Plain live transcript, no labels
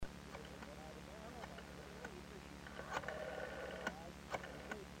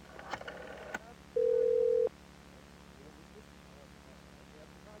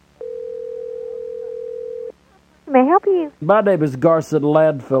May I help you? My name is Garson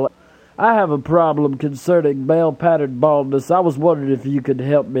Landfil. I have a problem concerning male pattern baldness. I was wondering if you could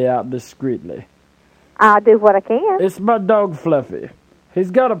help me out discreetly. I'll do what I can. It's my dog Fluffy.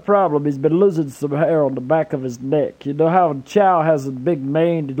 He's got a problem. He's been losing some hair on the back of his neck. You know how Chow has a big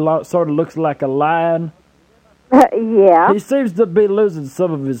mane? It sort of looks like a lion. Yeah. He seems to be losing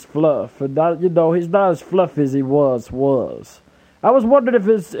some of his fluff. And, he's not as fluffy as he was. I was wondering if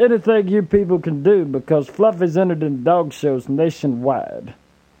there's anything you people can do, because Fluffy's entered in dog shows nationwide.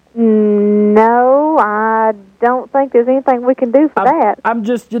 No, I don't think there's anything we can do for that. I'm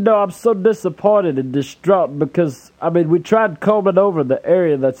just, I'm so disappointed and distraught because, we tried combing over the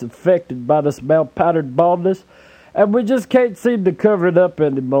area that's affected by this male pattern baldness, and we just can't seem to cover it up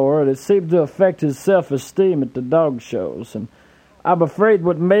anymore, and it seems to affect his self-esteem at the dog shows. And I'm afraid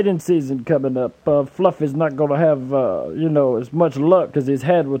with mating season coming up, Fluffy's not going to have, as much luck as he's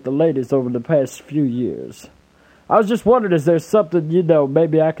had with the ladies over the past few years. I was just wondering, is there something,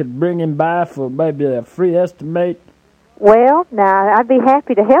 maybe I could bring him by for maybe a free estimate? Well, now, I'd be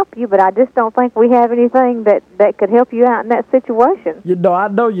happy to help you, but I just don't think we have anything that could help you out in that situation. I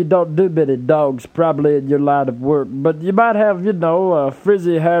know you don't do many dogs probably in your line of work, but you might have, a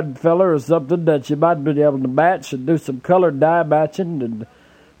frizzy-haired fella or something that you might be able to match and do some color dye matching, and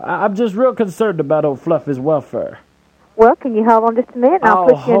I'm just real concerned about old Fluffy's welfare. Well, can you hold on just a minute, and I'll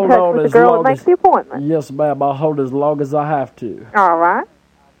put you in touch with the girl that makes the appointment? Yes, ma'am. I'll hold as long as I have to. All right.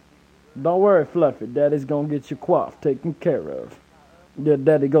 Don't worry, Fluffy. Daddy's going to get you coiffed, taken care of. Yeah,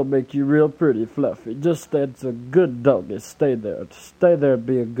 Daddy going to make you real pretty, Fluffy. Just that's a good doggy. Stay there. Stay there and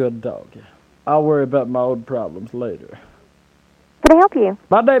be a good doggy. I'll worry about my own problems later. Can I help you?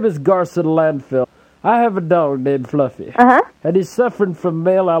 My name is Garson Landfil. I have a dog named Fluffy. Uh-huh. And he's suffering from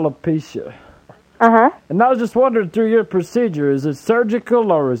male alopecia. Uh-huh. And I was just wondering, through your procedure, is it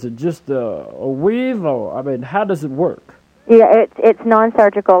surgical or is it just a weave? Or, how does it work? Yeah, it's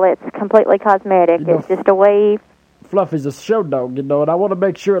non-surgical. It's completely cosmetic. It's just a weave. Fluffy's a show dog, and I want to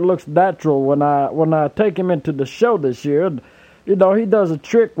make sure it looks natural when I take him into the show this year. And, he does a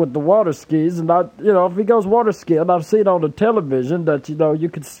trick with the water skis, and if he goes water skiing, I've seen on the television that, you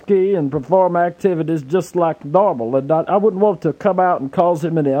can ski and perform activities just like normal, and I wouldn't want to come out and cause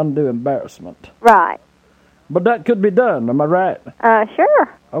him any undue embarrassment. Right. But that could be done, am I right?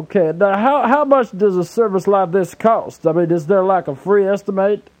 Sure. Okay, now how much does a service like this cost? Is there like a free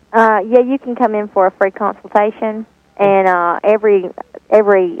estimate? Yeah, you can come in for a free consultation, and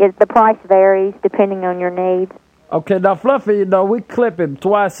the price varies depending on your needs. Okay, now Fluffy, we clip him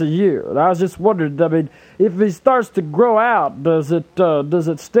twice a year. And I was just wondering, if he starts to grow out, does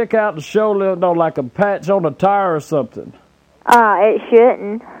it stick out and show, like a patch on a tire or something? It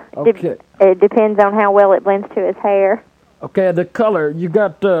shouldn't. Okay. It depends on how well it blends to his hair. Okay, the color, you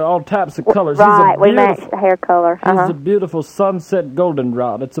got all types of colors. Right, we match the hair color. He's a beautiful sunset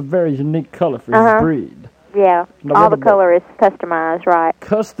goldenrod. It's a very unique color for his breed. Yeah, all the color is customized, right.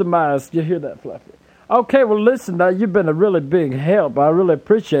 Customized, you hear that, Fluffy? Okay, well, listen, now, you've been a really big help. I really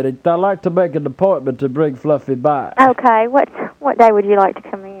appreciate it. I'd like to make an appointment to bring Fluffy by. Okay, what day would you like to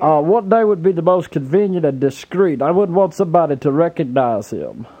come in? What day would be the most convenient and discreet? I wouldn't want somebody to recognize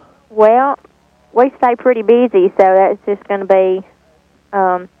him. Well, we stay pretty busy, so that's just going to be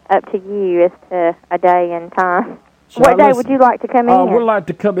up to you as to a day and time. What day would you like to come in? We'd like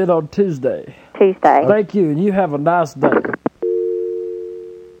to come in on Tuesday. Tuesday. Thank you, and you have a nice day.